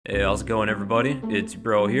Hey, how's it going everybody? It's your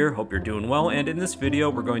bro here, hope you're doing well, and in this video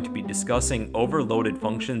we're going to be discussing overloaded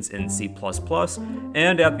functions in C++,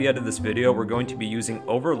 and at the end of this video we're going to be using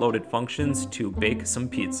overloaded functions to bake some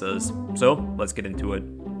pizzas. So, let's get into it.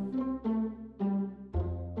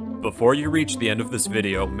 Before you reach the end of this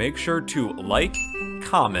video, make sure to like,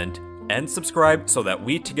 comment, and subscribe so that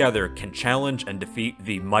we together can challenge and defeat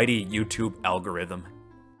the mighty YouTube algorithm.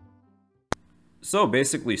 So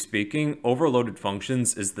basically speaking, overloaded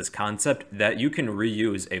functions is this concept that you can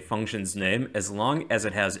reuse a function's name as long as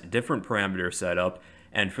it has different parameters set up.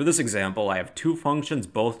 And for this example, I have two functions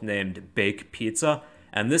both named bake pizza,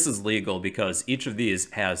 and this is legal because each of these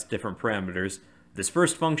has different parameters. This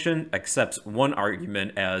first function accepts one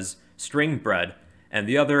argument as string bread, and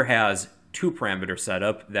the other has two parameters set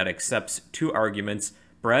up that accepts two arguments,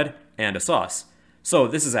 bread and a sauce. So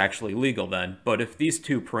this is actually legal then, but if these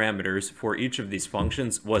two parameters for each of these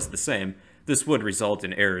functions was the same, this would result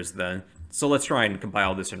in errors then. So let's try and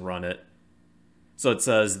compile this and run it. So it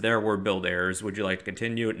says, there were build errors, would you like to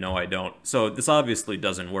continue? No, I don't. So this obviously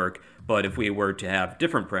doesn't work, but if we were to have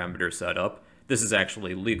different parameters set up, this is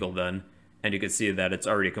actually legal then. And you can see that it's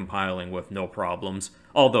already compiling with no problems,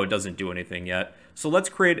 although it doesn't do anything yet. So let's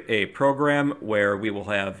create a program where we will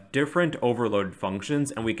have different overloaded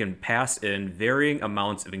functions and we can pass in varying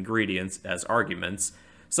amounts of ingredients as arguments.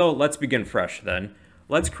 So let's begin fresh then.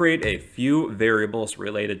 Let's create a few variables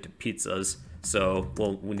related to pizzas. So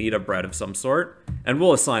we'll need a bread of some sort, and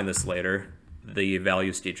we'll assign this later, the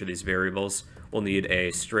values to each of these variables. We'll need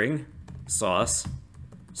a string, sauce,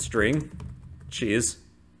 string, cheese,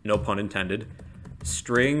 no pun intended,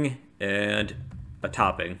 string, and a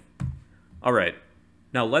topping. All right,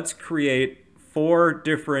 now let's create four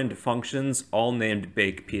different functions, all named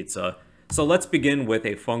bake pizza. So let's begin with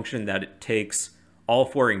a function that takes all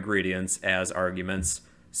four ingredients as arguments.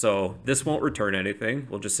 So this won't return anything.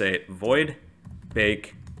 We'll just say void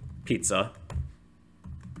bake pizza.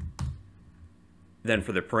 Then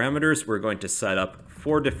for the parameters, we're going to set up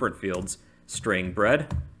four different fields: string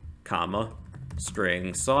bread, comma,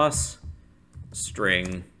 string sauce,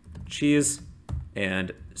 string cheese,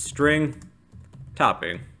 and string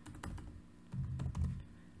topping.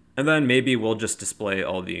 And then maybe we'll just display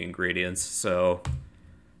all the ingredients. So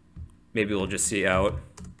maybe we'll just see out,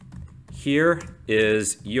 here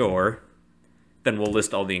is your, then we'll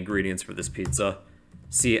list all the ingredients for this pizza.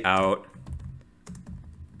 See out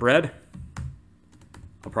bread.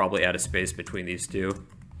 I'll probably add a space between these two.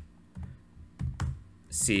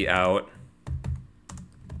 See out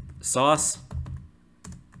sauce,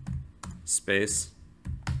 space,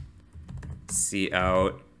 see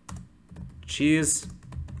out cheese,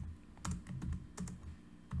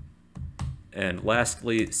 and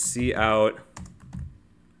lastly, see out,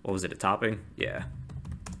 what was it, a topping? Yeah.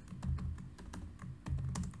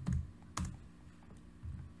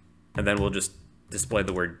 And then we'll just display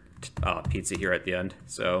the word pizza here at the end.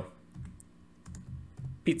 So,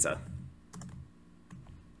 pizza.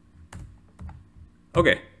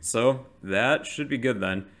 Okay, so that should be good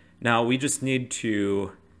then. Now we just need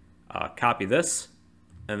to copy this,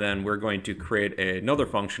 and then we're going to create another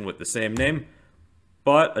function with the same name,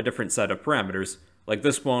 but a different set of parameters. Like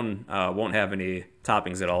this one won't have any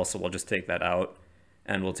toppings at all, so we'll just take that out,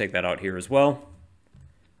 and we'll take that out here as well.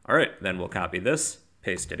 All right, then we'll copy this,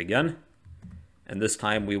 paste it again, and this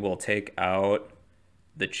time we will take out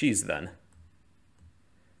the cheese then.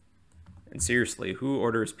 And seriously, who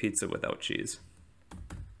orders pizza without cheese?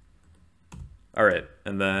 All right,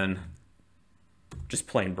 and then just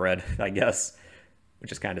plain bread, I guess, which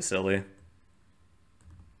is kind of silly.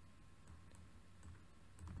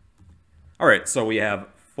 All right, so we have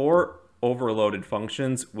four overloaded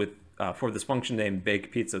functions with for this function named bake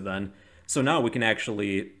pizza then. So now we can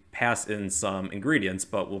actually pass in some ingredients,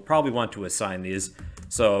 but we'll probably want to assign these.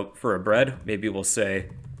 So for a bread, maybe we'll say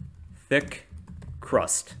thick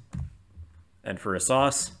crust. And for a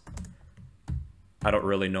sauce, I don't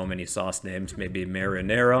really know many sauce names, maybe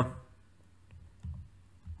marinara.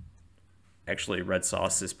 Actually, red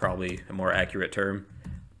sauce is probably a more accurate term.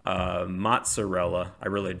 Mozzarella, I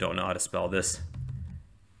really don't know how to spell this.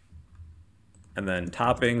 And then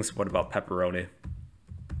toppings, what about pepperoni?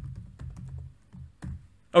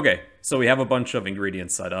 Okay, so we have a bunch of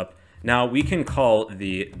ingredients set up. Now we can call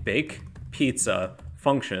the bake pizza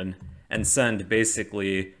function and send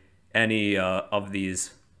basically any of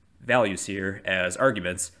these values here as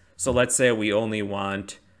arguments. So let's say we only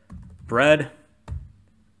want bread,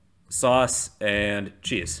 sauce, and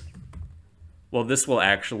cheese. Well, this will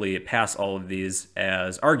actually pass all of these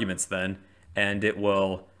as arguments then, and it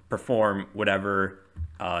will perform whatever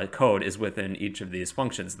code is within each of these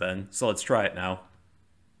functions then. So let's try it now.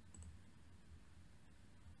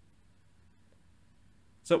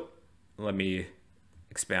 let me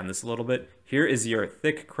expand this a little bit. Here is your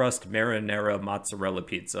thick crust marinara mozzarella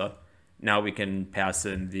pizza. Now we can pass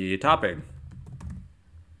in the topping,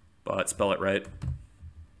 but spell it right.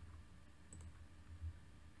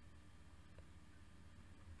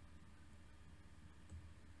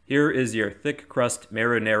 Here is your thick crust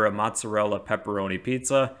marinara mozzarella pepperoni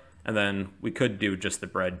pizza, and then we could do just the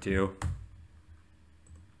bread too.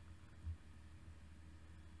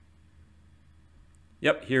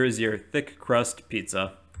 Yep, here is your thick crust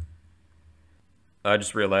pizza. I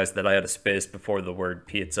just realized that I had a space before the word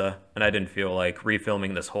pizza, and I didn't feel like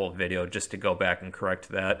refilming this whole video just to go back and correct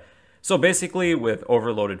that. So basically, with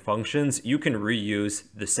overloaded functions, you can reuse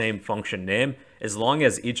the same function name as long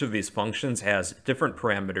as each of these functions has different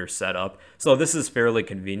parameters set up. So this is fairly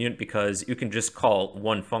convenient because you can just call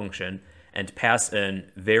one function and pass in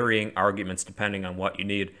varying arguments depending on what you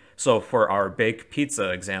need. So for our bake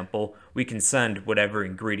pizza example, we can send whatever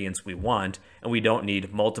ingredients we want, and we don't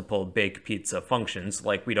need multiple bake pizza functions,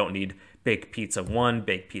 like we don't need bake pizza 1,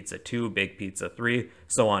 bake pizza 2, bake pizza 3,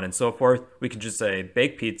 so on and so forth. We can just say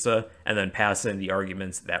bake pizza and then pass in the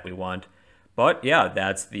arguments that we want. But yeah,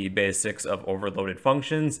 that's the basics of overloaded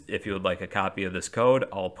functions. If you would like a copy of this code,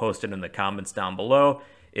 I'll post it in the comments down below.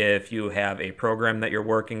 If you have a program that you're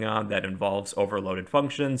working on that involves overloaded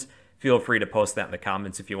functions, feel free to post that in the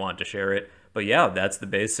comments if you want to share it. But yeah, that's the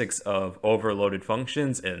basics of overloaded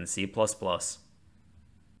functions in C++.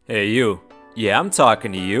 Hey you. Yeah, I'm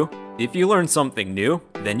talking to you. If you learned something new,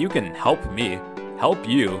 then you can help me help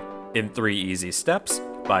you in 3 easy steps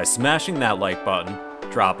by smashing that like button,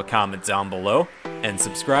 drop a comment down below, and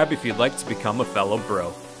subscribe if you'd like to become a fellow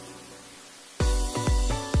bro.